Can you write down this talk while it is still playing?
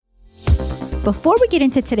Before we get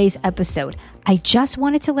into today's episode, I just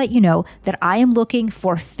wanted to let you know that I am looking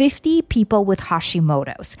for 50 people with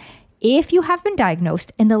Hashimoto's. If you have been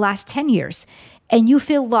diagnosed in the last 10 years and you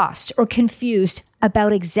feel lost or confused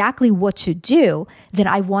about exactly what to do, then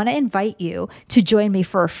I want to invite you to join me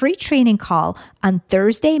for a free training call on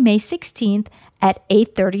Thursday, May 16th at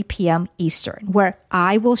 8:30 p.m. Eastern, where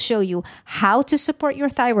I will show you how to support your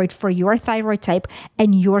thyroid for your thyroid type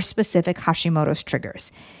and your specific Hashimoto's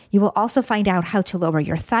triggers. You will also find out how to lower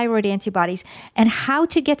your thyroid antibodies and how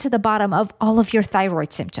to get to the bottom of all of your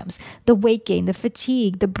thyroid symptoms, the weight gain, the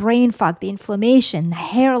fatigue, the brain fog, the inflammation, the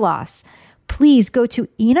hair loss. Please go to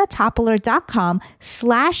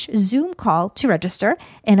inatopoler.com/Zoom call to register,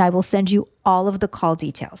 and I will send you all of the call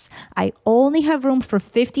details. I only have room for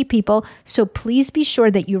 50 people, so please be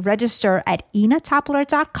sure that you register at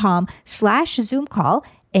inatopoler.com/Zoom call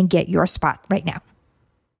and get your spot right now.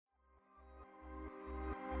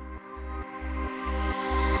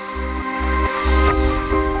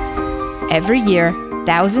 Every year,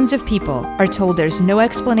 thousands of people are told there's no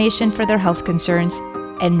explanation for their health concerns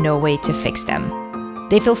and no way to fix them.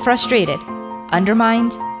 They feel frustrated,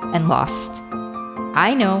 undermined, and lost.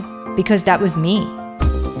 I know because that was me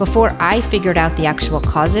before I figured out the actual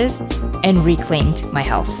causes and reclaimed my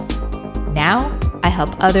health. Now, I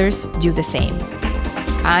help others do the same.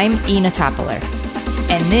 I'm Ina Topoler,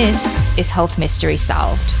 and this is Health Mystery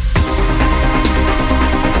Solved.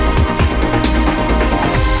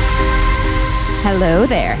 Hello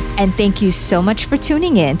there, and thank you so much for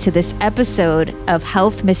tuning in to this episode of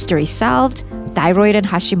Health Mystery Solved, Thyroid and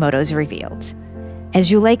Hashimoto's Revealed. As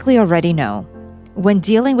you likely already know, when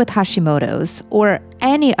dealing with Hashimoto's or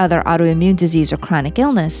any other autoimmune disease or chronic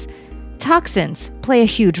illness, toxins play a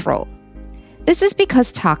huge role. This is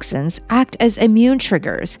because toxins act as immune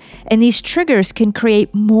triggers, and these triggers can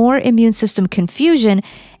create more immune system confusion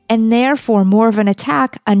and therefore more of an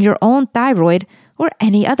attack on your own thyroid or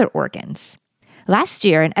any other organs. Last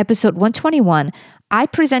year, in episode 121, I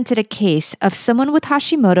presented a case of someone with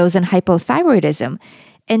Hashimoto's and hypothyroidism,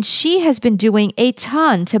 and she has been doing a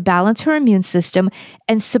ton to balance her immune system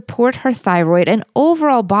and support her thyroid and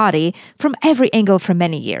overall body from every angle for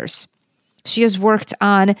many years. She has worked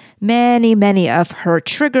on many of her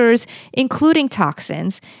triggers, including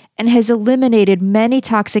toxins, and has eliminated many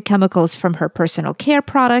toxic chemicals from her personal care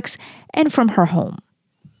products and from her home.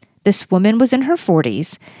 This woman was in her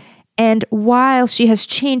 40s, and while she has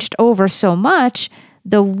changed over so much,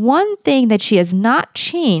 the one thing that she has not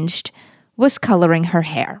changed was coloring her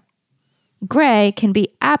hair. Gray can be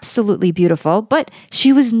absolutely beautiful, but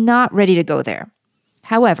she was not ready to go there.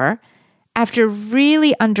 However, after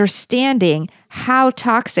really understanding how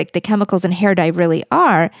toxic the chemicals in hair dye really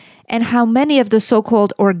are, and how many of the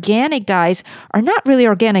so-called organic dyes are not really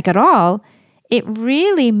organic at all, it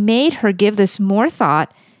really made her give this more thought,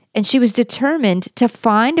 and she was determined to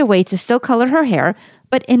find a way to still color her hair,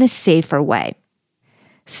 but in a safer way.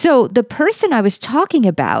 So the person I was talking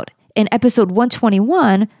about in episode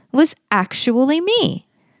 121 was actually me.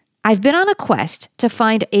 I've been on a quest to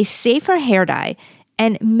find a safer hair dye,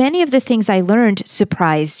 and many of the things I learned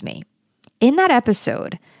surprised me. In that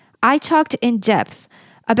episode, I talked in depth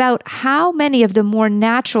about how many of the more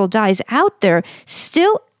natural dyes out there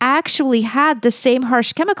still actually had the same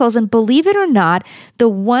harsh chemicals, and believe it or not, the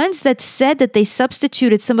ones that said that they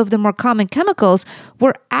substituted some of the more common chemicals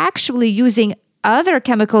were actually using other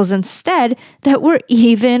chemicals instead that were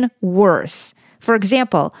even worse. For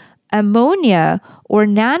example, ammonia or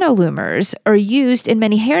nanolumers are used in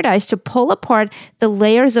many hair dyes to pull apart the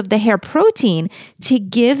layers of the hair protein to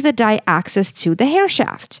give the dye access to the hair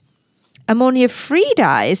shaft. Ammonia-free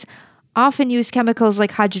dyes often use chemicals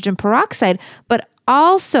like hydrogen peroxide, but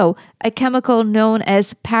also a chemical known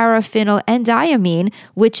as paraphenylendiamine,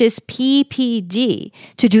 which is PPD,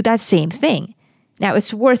 to do that same thing. Now,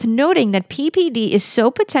 it's worth noting that PPD is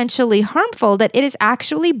so potentially harmful that it is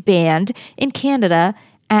actually banned in Canada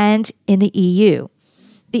and in the EU.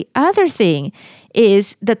 The other thing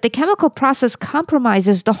is that the chemical process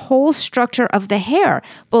compromises the whole structure of the hair,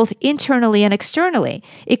 both internally and externally.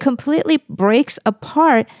 It completely breaks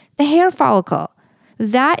apart the hair follicle.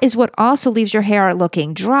 That is what also leaves your hair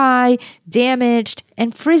looking dry, damaged,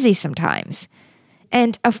 and frizzy sometimes.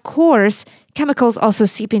 And of course, chemicals also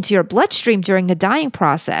seep into your bloodstream during the dyeing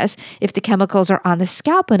process if the chemicals are on the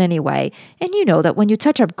scalp in any way. And you know that when you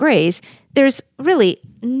touch up grays, there's really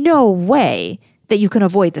no way that you can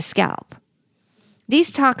avoid the scalp.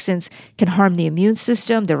 These toxins can harm the immune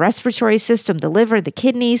system, the respiratory system, the liver, the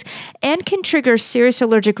kidneys, and can trigger serious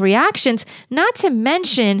allergic reactions, not to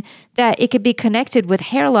mention that it could be connected with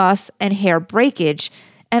hair loss and hair breakage,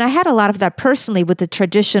 And I had a lot of that personally with the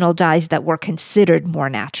traditional dyes that were considered more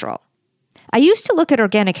natural. I used to look at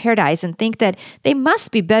organic hair dyes and think that they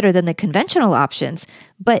must be better than the conventional options,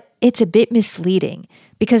 but it's a bit misleading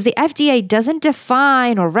because the FDA doesn't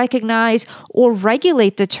define or recognize or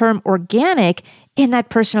regulate the term organic in that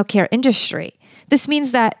personal care industry. This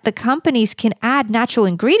means that the companies can add natural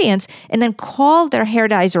ingredients and then call their hair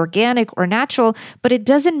dyes organic or natural, but it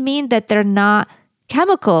doesn't mean that they're not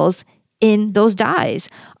chemicals in those dyes.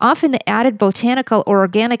 Often the added botanical or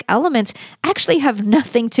organic elements actually have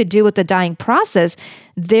nothing to do with the dyeing process.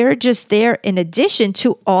 They're just there in addition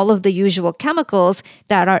to all of the usual chemicals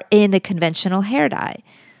that are in the conventional hair dye.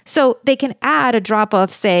 So they can add a drop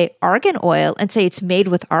of, say, argan oil and say it's made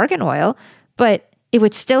with argan oil, but it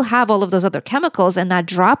would still have all of those other chemicals, and that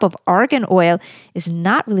drop of argan oil is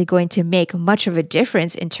not really going to make much of a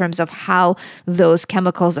difference in terms of how those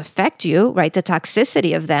chemicals affect you, right? The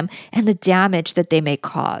toxicity of them and the damage that they may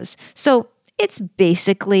cause. So it's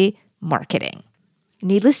basically marketing.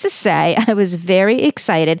 Needless to say, I was very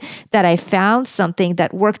excited that I found something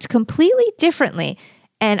that worked completely differently,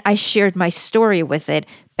 and I shared my story with it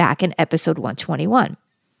back in episode 121.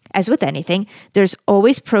 As with anything, there's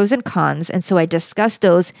always pros and cons, and so I discussed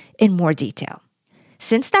those in more detail.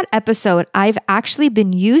 Since that episode, I've actually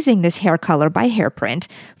been using this hair color by Hairprint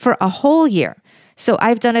for a whole year. So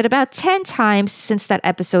I've done it about 10 times since that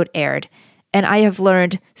episode aired, and I have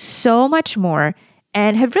learned so much more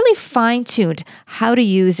and have really fine-tuned how to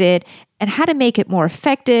use it and how to make it more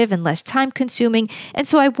effective and less time-consuming. And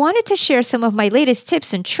so I wanted to share some of my latest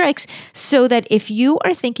tips and tricks so that if you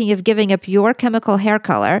are thinking of giving up your chemical hair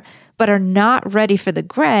color but are not ready for the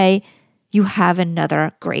gray, you have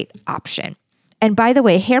another great option. And by the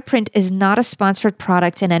way, Hairprint is not a sponsored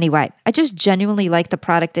product in any way. I just genuinely like the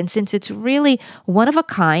product. And since it's really one of a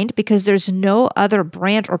kind, because there's no other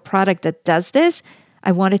brand or product that does this,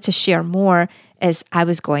 I wanted to share more as I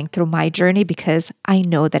was going through my journey because I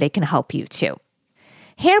know that it can help you too.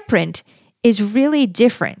 Hairprint is really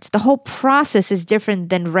different. The whole process is different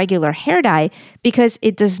than regular hair dye because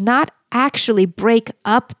it does not actually break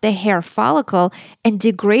up the hair follicle and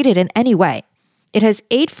degrade it in any way. It has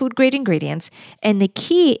 8 food-grade ingredients, and the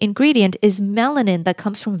key ingredient is melanin that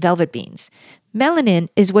comes from velvet beans. Melanin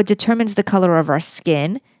is what determines the color of our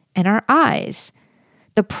skin and our eyes.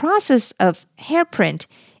 The process of Hairprint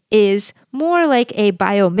is more like a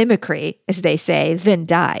biomimicry, as they say, than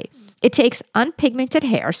dye. It takes unpigmented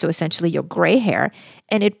hair, so essentially your gray hair,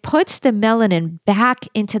 and it puts the melanin back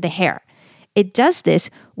into the hair. It does this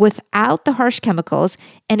without the harsh chemicals,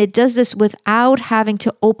 and it does this without having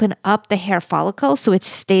to open up the hair follicle so it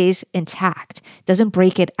stays intact, doesn't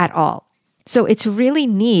break it at all. So it's really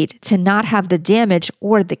neat to not have the damage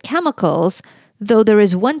or the chemicals, though there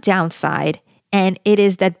is one downside, and it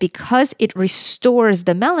is that because it restores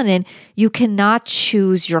the melanin, you cannot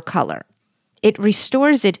choose your color. It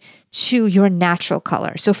restores it to your natural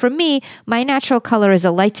color. So for me, my natural color is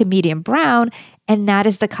a light to medium brown, and that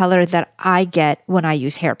is the color that I get when I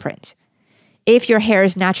use Hairprint. If your hair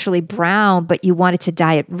is naturally brown, but you wanted to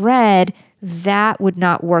dye it red, that would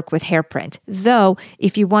not work with Hairprint. Though,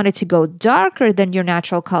 if you wanted to go darker than your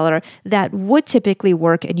natural color, that would typically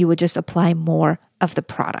work and you would just apply more of the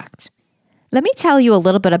product. Let me tell you a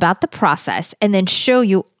little bit about the process and then show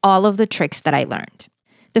you all of the tricks that I learned.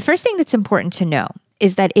 The first thing that's important to know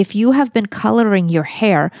is that if you have been coloring your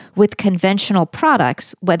hair with conventional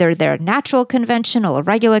products, whether they're natural conventional or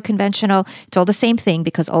regular conventional, it's all the same thing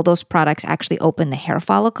because all those products actually open the hair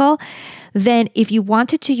follicle, then if you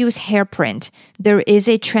wanted to use Hairprint, there is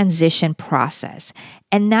a transition process.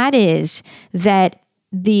 And that is that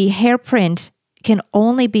the Hairprint can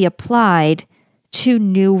only be applied to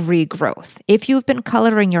new regrowth. If you've been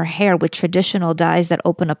coloring your hair with traditional dyes that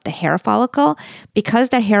open up the hair follicle, because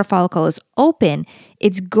that hair follicle is open,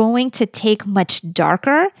 it's going to take much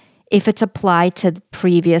darker if it's applied to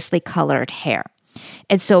previously colored hair.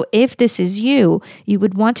 And so if this is you, you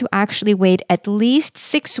would want to actually wait at least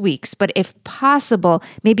 6 weeks, but if possible,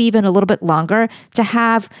 maybe even a little bit longer to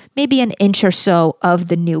have maybe an inch or so of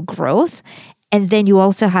the new growth. And then you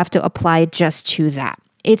also have to apply just to that.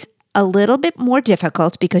 It's a little bit more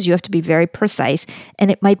difficult because you have to be very precise and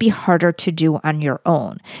it might be harder to do on your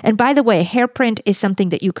own. And by the way, Hairprint is something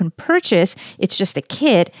that you can purchase. It's just a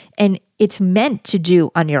kit and it's meant to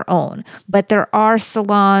do on your own. But there are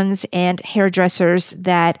salons and hairdressers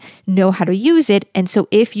that know how to use it. And so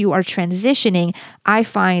if you are transitioning, I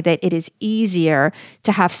find that it is easier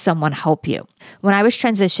to have someone help you. When I was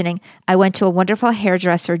transitioning, I went to a wonderful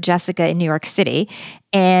hairdresser, Jessica, in New York City,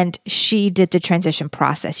 and she did the transition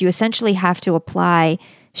process. You essentially have to apply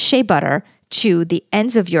shea butter to the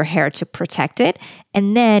ends of your hair to protect it.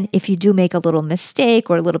 And then if you do make a little mistake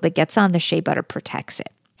or a little bit gets on, the shea butter protects it.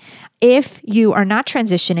 If you are not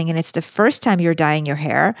transitioning and it's the first time you're dyeing your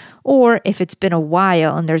hair, or if it's been a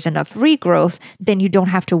while and there's enough regrowth, then you don't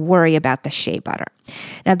have to worry about the shea butter.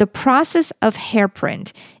 Now, the process of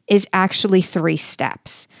Hairprint is actually 3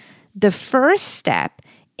 steps. The first step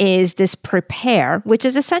is this prepare, which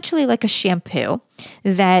is essentially like a shampoo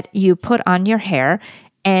that you put on your hair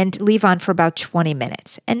and leave on for about 20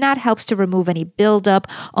 minutes. And that helps to remove any buildup.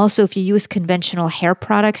 Also, if you use conventional hair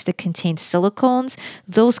products that contain silicones,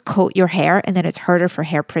 those coat your hair and then it's harder for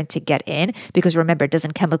Hairprint to get in because remember, it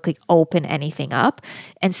doesn't chemically open anything up.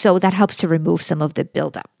 And so that helps to remove some of the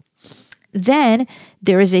buildup. Then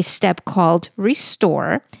there is a step called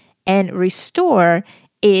restore, and restore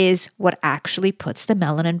is what actually puts the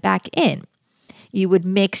melanin back in. You would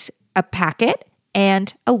mix a packet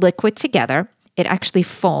and a liquid together. It actually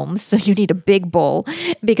foams, so you need a big bowl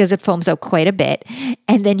because it foams out quite a bit.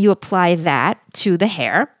 And then you apply that to the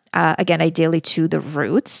hair, again, ideally to the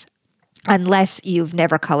roots, unless you've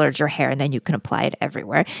never colored your hair, and then you can apply it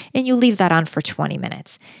everywhere. And you leave that on for 20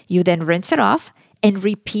 minutes. You then rinse it off and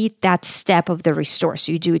repeat that step of the restore.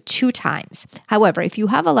 So you do it 2 times. However, if you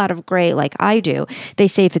have a lot of gray like I do, they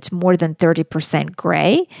say if it's more than 30%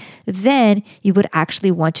 gray, then you would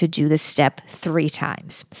actually want to do this step 3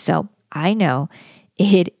 times. So I know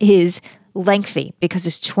it is lengthy because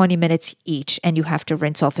it's 20 minutes each and you have to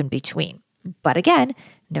rinse off in between. But again,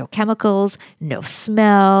 no chemicals, no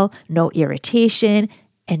smell, no irritation,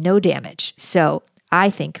 and no damage. So I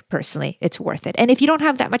think personally it's worth it. And if you don't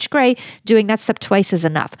have that much gray, doing that step twice is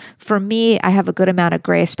enough. For me, I have a good amount of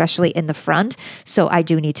gray, especially in the front. So I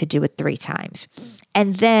do need to do it 3 times.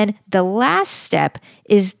 And then the last step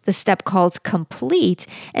is the step called complete.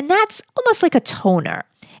 And that's almost like a toner.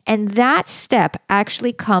 And that step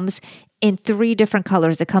actually comes in 3 different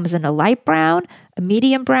colors. It comes in a light brown, a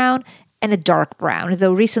medium brown, and a dark brown.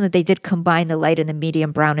 Though recently they did combine the light and the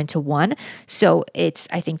medium brown into one. So it's,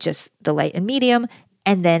 I think, just the light and medium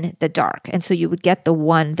and then the dark. And so you would get the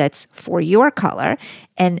one that's for your color.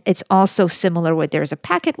 And it's also similar where there's a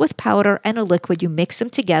packet with powder and a liquid. You mix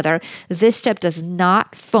them together. This step does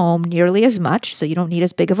not foam nearly as much, so you don't need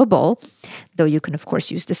as big of a bowl, though you can, of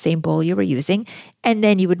course, use the same bowl you were using. And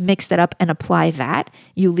then you would mix that up and apply that.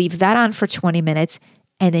 You leave that on for 20 minutes,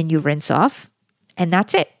 and then you rinse off. And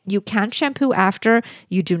that's it. You can shampoo after.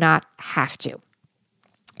 You do not have to.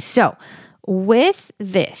 So with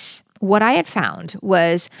this, what I had found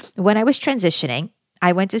was when I was transitioning,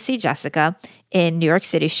 I went to see Jessica in New York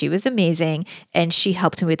City. She was amazing, and she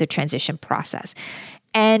helped me with the transition process.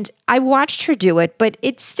 And I watched her do it, but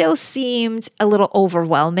it still seemed a little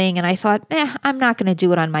overwhelming. And I thought, I'm not going to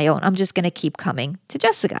do it on my own. I'm just going to keep coming to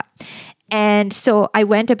Jessica. And so I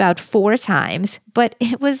went about 4 times, but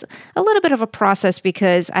it was a little bit of a process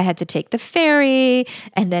because I had to take the ferry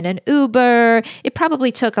and then an Uber. It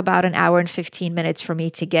probably took about an hour and 15 minutes for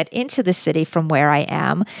me to get into the city from where I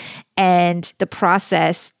am. And the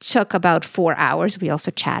process took about 4 hours. We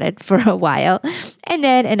also chatted for a while, and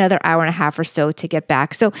then another hour and a half or so to get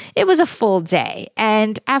back. So it was a full day.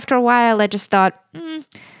 And after a while, I just thought,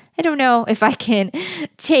 I don't know if I can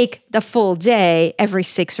take the full day every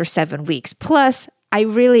 6 or 7 weeks. Plus, I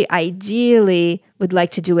really ideally would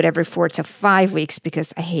like to do it every 4 to 5 weeks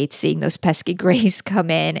because I hate seeing those pesky grays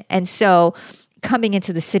come in. And so coming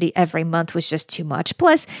into the city every month was just too much.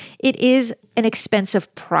 Plus, it is an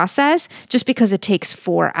expensive process just because it takes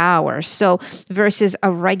 4 hours. So versus a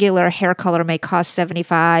regular hair color may cost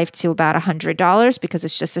 $75 to about $100 because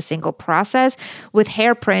it's just a single process. With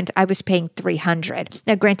Hairprint, I was paying $300.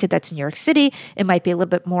 Now, granted, that's New York City. It might be a little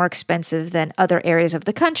bit more expensive than other areas of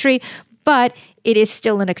the country, but it is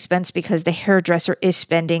still an expense because the hairdresser is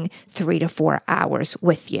spending 3 to 4 hours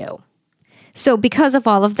with you. So because of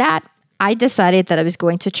all of that, I decided that I was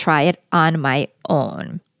going to try it on my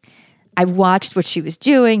own. I watched what she was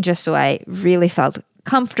doing just so I really felt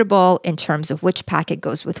comfortable in terms of which packet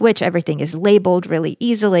goes with which. Everything is labeled really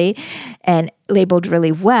easily and labeled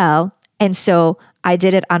really well. And so I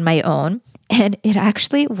did it on my own, and it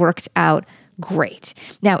actually worked out great.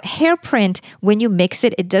 Now, Hairprint, when you mix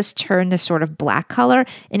it, it does turn the sort of black color,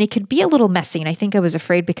 and it could be a little messy. And I think I was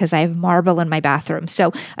afraid because I have marble in my bathroom.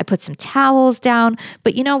 So I put some towels down.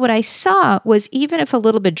 But you know what I saw was even if a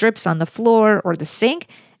little bit drips on the floor or the sink,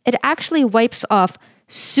 it actually wipes off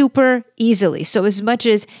super easily. So as much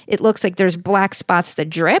as it looks like there's black spots that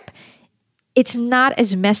drip, it's not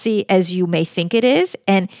as messy as you may think it is,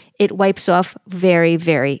 and it wipes off very,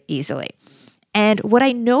 very easily. And what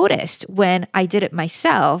I noticed when I did it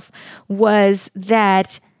myself was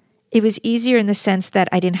that It was easier in the sense that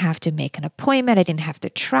I didn't have to make an appointment. I didn't have to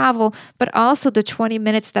travel, but also the 20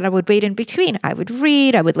 minutes that I would wait in between. I would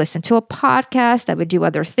read, I would listen to a podcast, I would do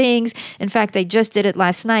other things. In fact, I just did it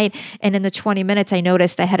last night. And in the 20 minutes, I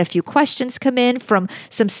noticed I had a few questions come in from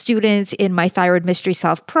some students in my Thyroid Mystery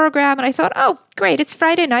Solved program. And I thought, oh, great, it's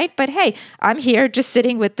Friday night, but hey, I'm here just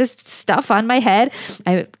sitting with this stuff on my head.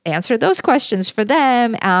 I answered those questions for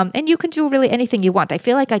them. And you can do really anything you want. I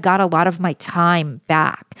feel like I got a lot of my time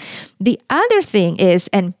back. The other thing is,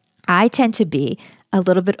 and I tend to be a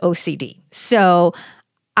little bit OCD. So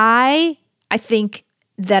I think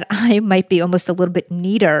that I might be almost a little bit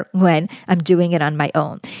neater when I'm doing it on my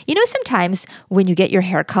own. You know, sometimes when you get your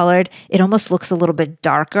hair colored, it almost looks a little bit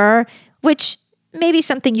darker, which may be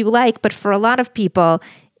something you like, but for a lot of people,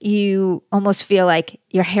 you almost feel like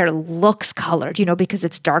your hair looks colored, because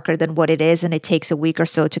it's darker than what it is and it takes a week or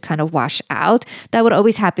so to kind of wash out. That would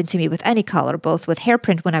always happen to me with any color, both with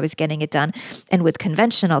Hairprint when I was getting it done and with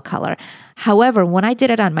conventional color. However, when I did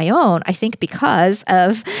it on my own, I think because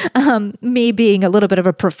of me being a little bit of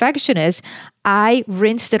a perfectionist, I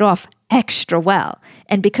rinsed it off extra well.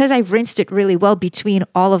 And because I rinsed it really well between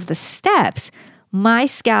all of the steps, my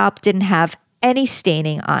scalp didn't have any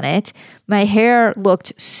staining on it. My hair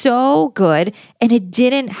looked so good and it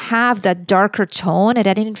didn't have that darker tone and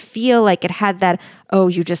I didn't feel like it had that, oh,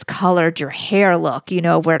 you just colored your hair look,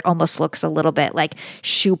 where it almost looks a little bit like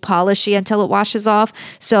shoe polishy until it washes off.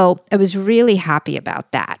 So I was really happy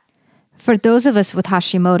about that. For those of us with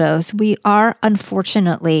Hashimoto's, we are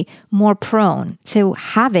unfortunately more prone to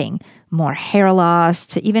having more hair loss,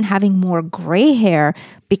 to even having more gray hair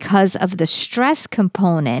because of the stress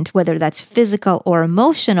component, whether that's physical or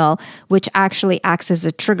emotional, which actually acts as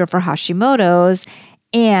a trigger for Hashimoto's,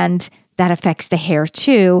 and that affects the hair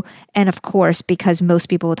too. And of course, because most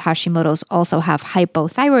people with Hashimoto's also have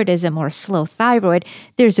hypothyroidism or slow thyroid,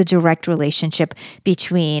 there's a direct relationship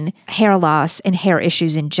between hair loss and hair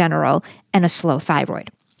issues in general and a slow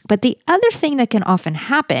thyroid. But the other thing that can often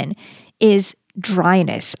happen is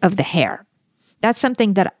dryness of the hair. That's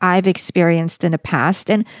something that I've experienced in the past,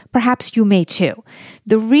 and perhaps you may too.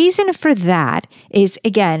 The reason for that is,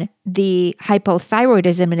 again, the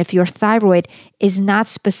hypothyroidism. And if your thyroid is not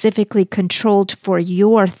specifically controlled for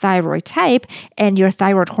your thyroid type and your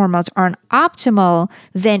thyroid hormones aren't optimal,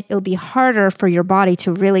 then it'll be harder for your body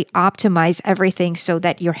to really optimize everything so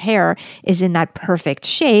that your hair is in that perfect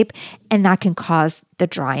shape, and that can cause the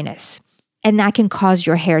dryness. And that can cause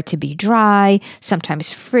your hair to be dry,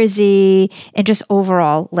 sometimes frizzy, and just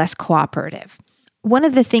overall less cooperative. One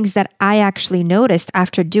of the things that I actually noticed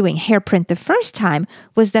after doing Hairprint the first time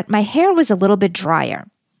was that my hair was a little bit drier.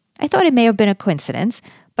 I thought it may have been a coincidence,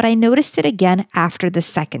 but I noticed it again after the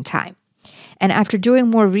second time. And after doing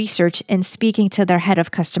more research and speaking to their head of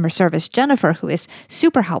customer service, Jennifer, who is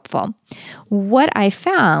super helpful, what I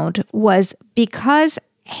found was because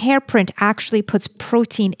Hairprint actually puts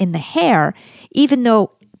protein in the hair, even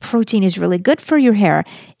though protein is really good for your hair,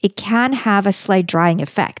 it can have a slight drying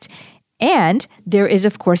effect. And there is,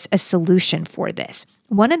 of course, a solution for this.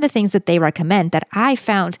 One of the things that they recommend that I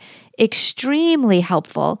found extremely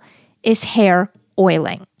helpful is hair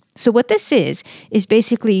oiling. So what this is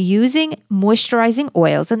basically using moisturizing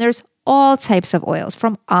oils, and there's all types of oils,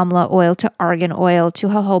 from amla oil to argan oil to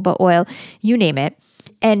jojoba oil, you name it.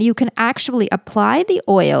 And you can actually apply the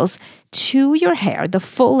oils to your hair, the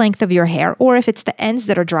full length of your hair, or if it's the ends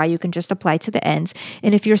that are dry, you can just apply to the ends.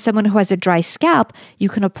 And if you're someone who has a dry scalp, you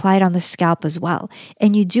can apply it on the scalp as well.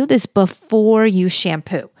 And you do this before you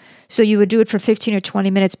shampoo. So you would do it for 15 or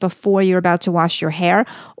 20 minutes before you're about to wash your hair.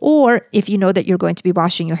 Or if you know that you're going to be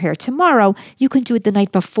washing your hair tomorrow, you can do it the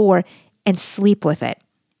night before and sleep with it.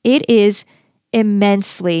 It is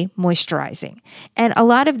immensely moisturizing. And a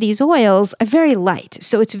lot of these oils are very light,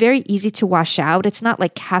 so it's very easy to wash out. It's not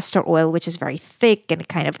like castor oil, which is very thick and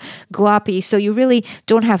kind of gloppy, so you really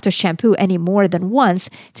don't have to shampoo any more than once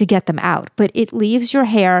to get them out. But it leaves your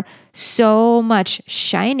hair so much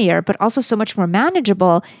shinier, but also so much more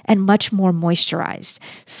manageable and much more moisturized.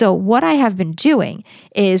 So what I have been doing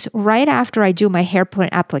is right after I do my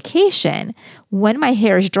Hairprint application, when my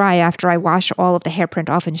hair is dry after I wash all of the Hairprint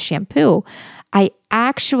off and shampoo, I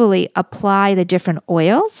actually apply the different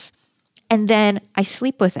oils and then I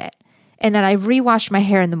sleep with it. And then I rewash my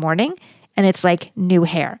hair in the morning and it's like new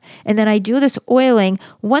hair. And then I do this oiling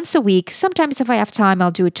once a week. Sometimes if I have time,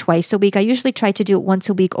 I'll do it twice a week. I usually try to do it once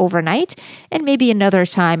a week overnight and maybe another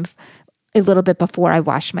time a little bit before I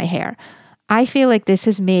wash my hair. I feel like this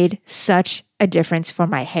has made such a difference for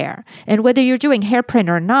my hair. And whether you're doing Hairprint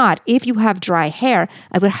or not, if you have dry hair,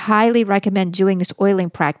 I would highly recommend doing this oiling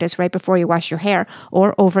practice right before you wash your hair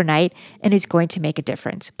or overnight, and it's going to make a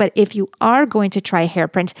difference. But if you are going to try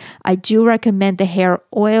Hairprint, I do recommend the hair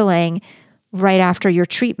oiling right after your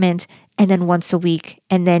treatment and then once a week,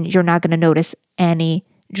 and then you're not going to notice any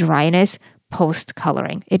dryness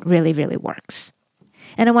post-coloring. It really, really works.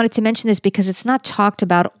 And I wanted to mention this because it's not talked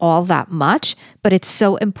about all that much, but it's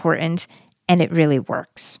so important and it really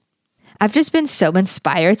works. I've just been so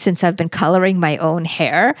inspired since I've been coloring my own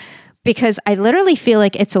hair because I literally feel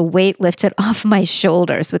like it's a weight lifted off my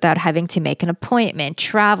shoulders without having to make an appointment,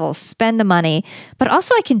 travel, spend the money. But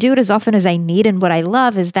also I can do it as often as I need. And what I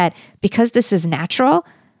love is that because this is natural,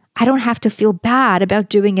 I don't have to feel bad about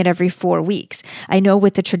doing it every 4 weeks. I know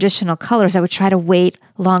with the traditional colors, I would try to wait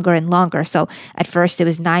longer and longer. So at first it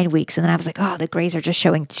was 9 weeks and then I was like, oh, the grays are just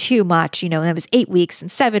showing too much, and it was 8 weeks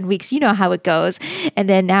and 7 weeks. You know how it goes. And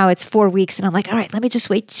then now it's 4 weeks and I'm like, all right, let me just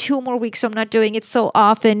wait 2 more weeks so I'm not doing it so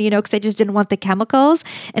often, because I just didn't want the chemicals.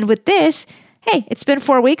 And with this, hey, it's been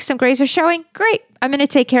 4 weeks, some grays are showing, great. I'm going to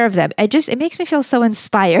take care of them. It makes me feel so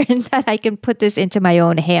inspired that I can put this into my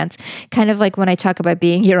own hands. Kind of like when I talk about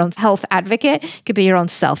being your own health advocate, you could be your own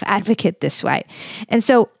self-advocate this way. And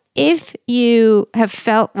so if you have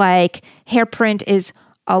felt like Hairprint is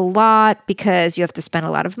a lot because you have to spend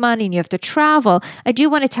a lot of money and you have to travel, I do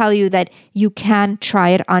want to tell you that you can try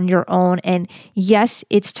it on your own. And yes,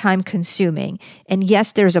 it's time consuming. And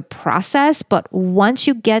yes, there's a process, but once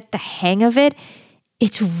you get the hang of it,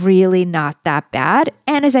 it's really not that bad.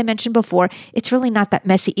 And as I mentioned before, it's really not that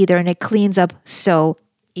messy either. And it cleans up so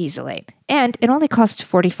easily. And it only costs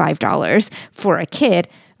 $45 for a kid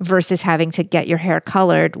versus having to get your hair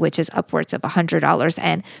colored, which is upwards of $100.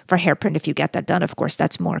 And for Hairprint, if you get that done, of course,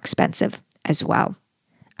 that's more expensive as well.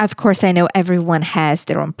 Of course, I know everyone has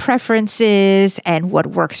their own preferences and what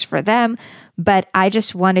works for them, but I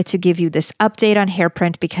just wanted to give you this update on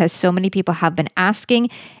Hairprint because so many people have been asking.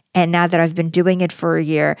 And now that I've been doing it for a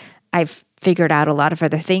year, I've figured out a lot of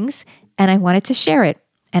other things and I wanted to share it.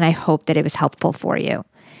 And I hope that it was helpful for you.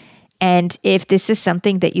 And if this is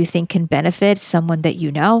something that you think can benefit someone that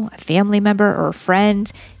you know, a family member or a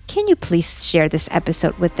friend, can you please share this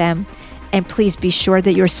episode with them? And please be sure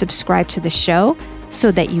that you're subscribed to the show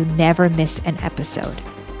so that you never miss an episode.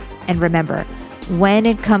 And remember, when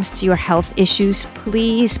it comes to your health issues,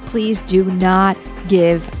 please, please do not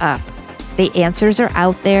give up. The answers are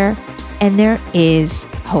out there and there is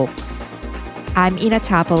hope. I'm Ina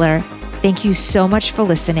Topoler. Thank you so much for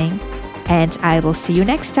listening. And I will see you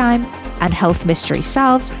next time on Health Mystery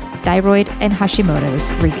Solved, Thyroid and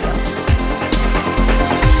Hashimoto's Revealed.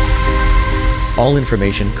 All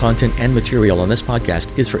information, content, and material on this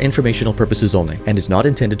podcast is for informational purposes only and is not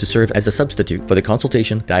intended to serve as a substitute for the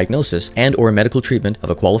consultation, diagnosis, and/or medical treatment of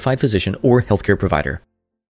a qualified physician or healthcare provider.